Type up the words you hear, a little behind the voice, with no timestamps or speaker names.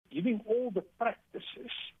giving all the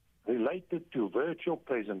practices related to virtual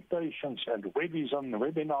presentations and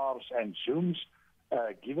webinars and Zooms,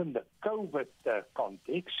 given the COVID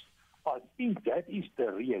context, I think that is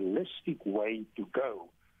the realistic way to go.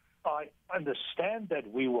 I understand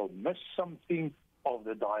that we will miss something of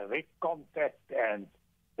the direct contact and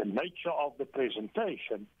the nature of the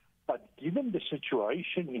presentation, but given the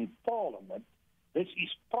situation in Parliament, this is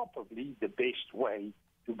probably the best way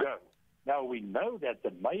to go. Now, we know that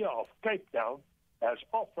the Mayor of Cape Town has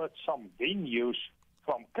offered some venues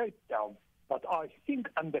from Cape Town, but I think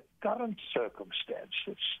under current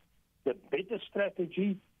circumstances, the better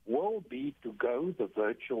strategy will be to go the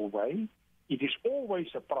virtual way. It is always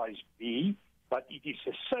a price B, but it is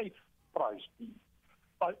a safe price B.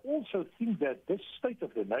 I also think that this State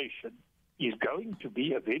of the Nation is going to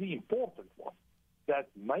be a very important one that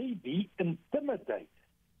may be intimidated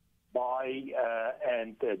by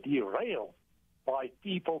and derailed by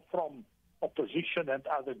people from opposition and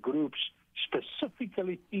other groups,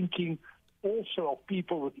 specifically thinking also of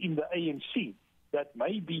people within the ANC that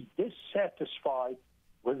may be dissatisfied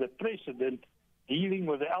with the President dealing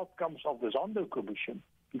with the outcomes of the Zondo Commission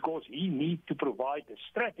because he needs to provide a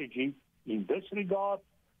strategy in this regard.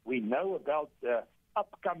 We know about the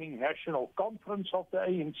upcoming national conference of the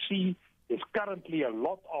ANC. There's currently a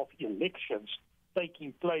lot of elections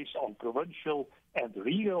taking place on provincial and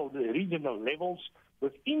regional levels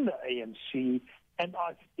within the ANC, and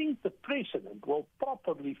I think the President will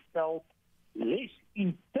probably felt less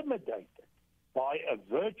intimidated by a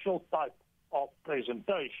virtual type of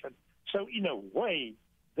presentation. So in a way,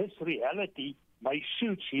 this reality may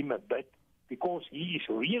suit him a bit because he is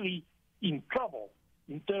really in trouble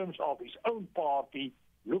in terms of his own party,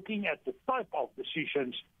 looking at the type of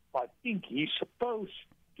decisions I think he's supposed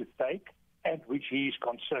to take and which he is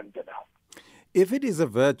concerned about. If it is a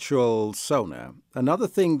virtual SONA, another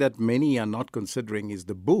thing that many are not considering is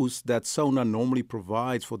the boost that SONA normally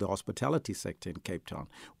provides for the hospitality sector in Cape Town.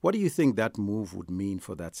 What do you think that move would mean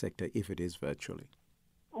for that sector if it is virtually?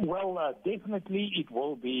 Well, definitely it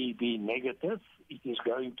will be negative. It is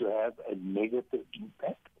going to have a negative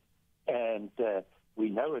impact. And we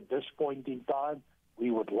know at this point in time, we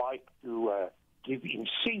would like to give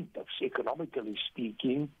incentives, economically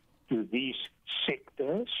speaking, to these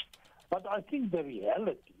sectors. But I think the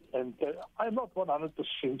reality, and I'm not 100%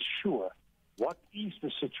 sure what is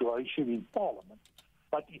the situation in Parliament,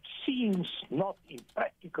 but it seems not in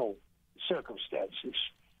practical circumstances.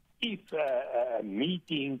 If a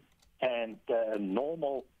meeting and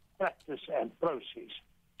normal practice and process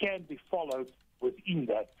can be followed within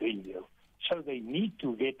that venue. So they need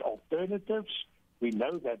to get alternatives. We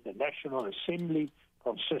know that the National Assembly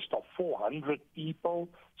consists of 400 people,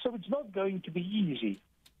 so it's not going to be easy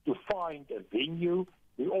to find a venue.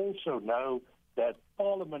 We also know that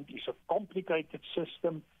Parliament is a complicated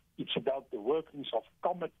system. It's about the workings of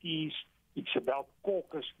committees. It's about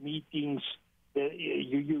caucus meetings.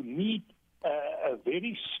 You need a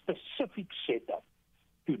very specific setup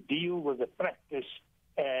to deal with the practice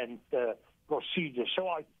and procedure. So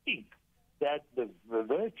I think that the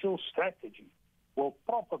virtual strategy will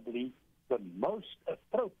probably be the most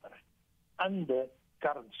appropriate under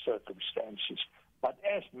current circumstances. But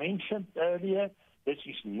as mentioned earlier, this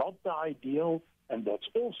is not the ideal, and that's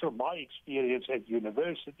also my experience at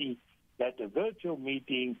university, that a virtual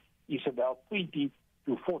meeting is about 20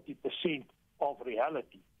 to 40% of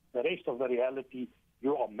reality. The rest of the reality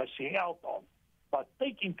you are missing out on. But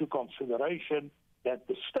take into consideration that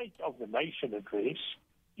the State of the Nation address,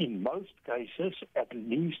 in most cases, at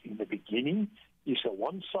least in the beginning, is a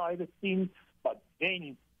one-sided thing, but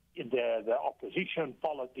then the opposition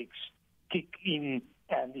politics kick in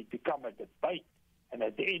and it become a debate, and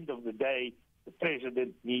at the end of the day, the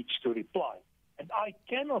President needs to reply. And I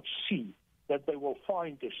cannot see that they will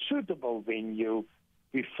find a suitable venue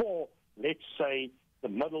before, let's say, the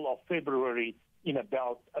middle of February, in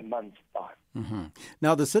about a month's time. Mm-hmm.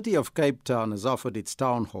 Now, the city of Cape Town has offered its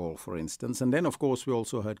town hall, for instance, and then, of course, we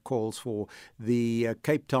also heard calls for the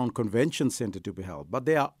Cape Town Convention Centre to be held. But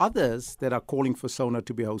there are others that are calling for SONA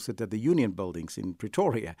to be hosted at the Union Buildings in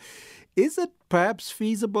Pretoria. Is it perhaps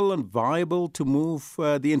feasible and viable to move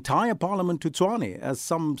the entire Parliament to Tshwane, as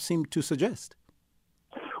some seem to suggest?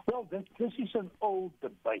 Well, this is an old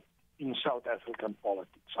debate in South African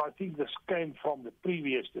politics. I think this came from the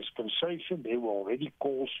previous dispensation. There were already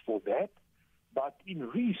calls for that. But in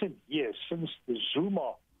recent years, since the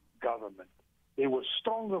Zuma government, there were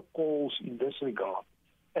stronger calls in this regard.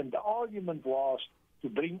 And the argument was to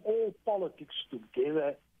bring all politics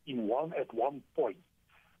together at one point.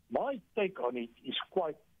 My take on it is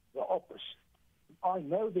quite the opposite. I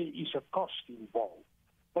know there is a cost involved,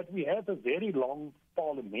 but we have a very long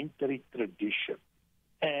parliamentary tradition,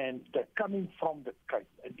 and coming from the Cape.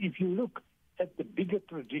 And if you look at the bigger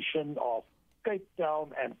tradition of Cape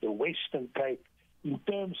Town and the Western Cape, in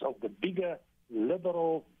terms of the bigger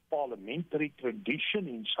liberal parliamentary tradition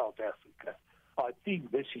in South Africa, I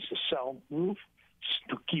think this is a sound move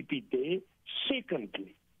to keep it there.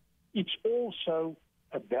 Secondly, it's also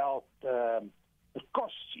about the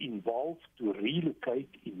costs involved to relocate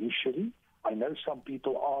initially. I know some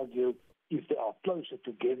people argue if they are closer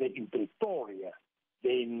together in Pretoria,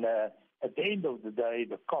 then at the end of the day,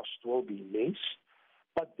 the cost will be less.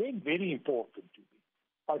 But then very important to me,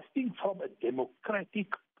 I think from a democratic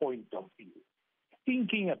point of view,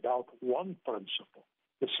 thinking about one principle,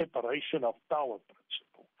 the separation of power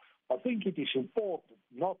principle, I think it is important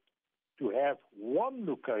not to have one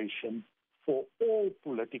location for all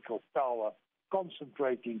political power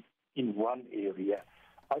concentrating in one area.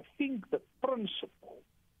 I think the principle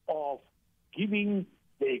of giving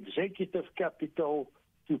the executive capital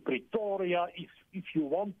to Pretoria, if you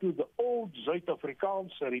want to, the old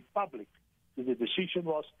Zuid-Afrikaanse Republic, the decision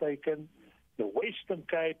was taken, the Western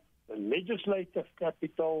Cape, the legislative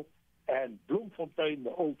capital, and Bloemfontein,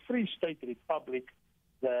 the old Free State Republic,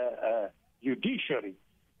 the judiciary,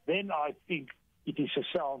 then I think it is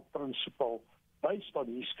a sound principle based on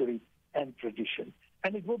history and tradition.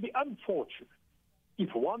 And it will be unfortunate if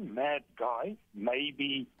one mad guy,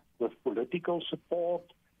 maybe with political support,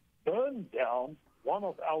 burned down one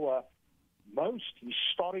of our most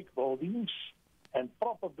historic buildings and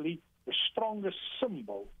probably the strongest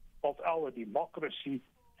symbol of our democracy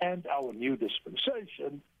and our new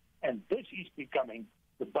dispensation. And this is becoming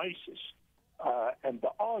the basis and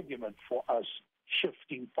the argument for us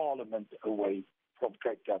shifting Parliament away from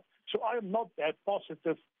Cape Town. So I am not that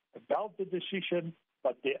positive about the decision,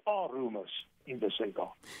 but there are rumors in this regard.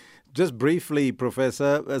 Just briefly,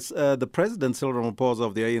 Professor, the President, Cyril Ramaphosa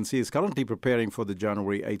of the ANC, is currently preparing for the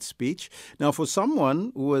January 8th speech. Now, for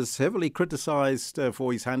someone who was heavily criticized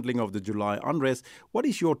for his handling of the July unrest, what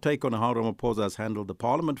is your take on how Ramaphosa has handled the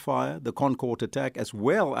Parliament fire, the Concourt attack, as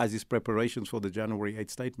well as his preparations for the January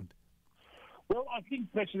 8th statement? Well, I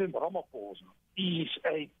think President Ramaphosa is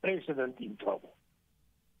a president in trouble.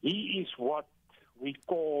 He is what we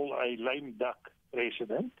call a lame duck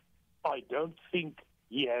president. I don't think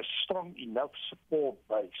he has strong enough support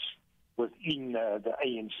base within the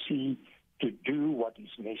ANC to do what is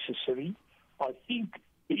necessary. I think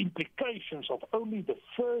the implications of only the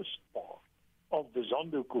first part of the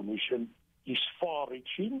Zondo Commission is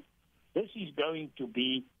far-reaching. This is going to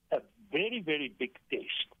be a very, very big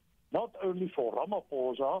test, not only for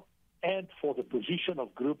Ramaphosa and for the position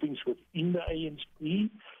of groupings within the ANC,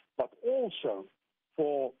 but also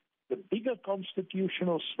for the bigger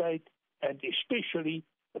constitutional state, and especially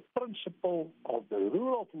the principle of the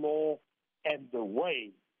rule of law and the way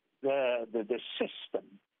the system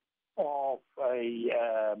of the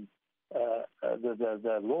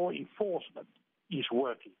law enforcement is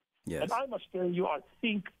working. Yes. And I must tell you, I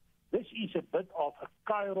think this is a bit of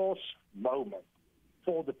a kairos moment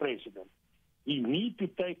for the president. He needs to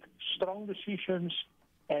take strong decisions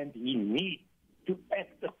and he needs to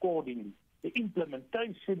act accordingly. The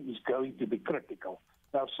implementation is going to be critical.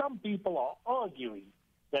 Now, some people are arguing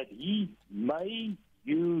that he may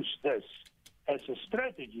use this as a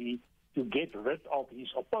strategy to get rid of his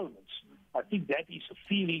opponents. I think that is a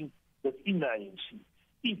feeling within the ANC.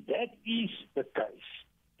 If that is the case,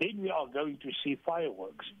 then we are going to see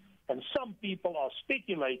fireworks. And some people are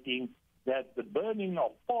speculating that the burning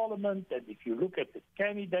of Parliament, and if you look at the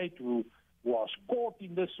candidate who was caught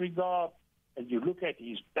in this regard, and you look at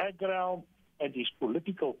his background and his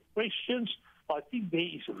political questions, I think there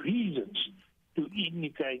is reasons to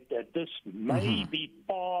indicate that this may be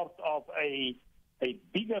part of a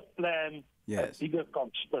bigger plan, Yes. a bigger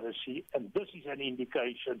conspiracy, and this is an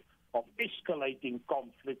indication of escalating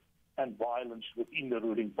conflict and violence within the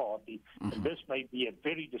ruling party. And this may be a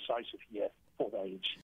very decisive year for the ANC.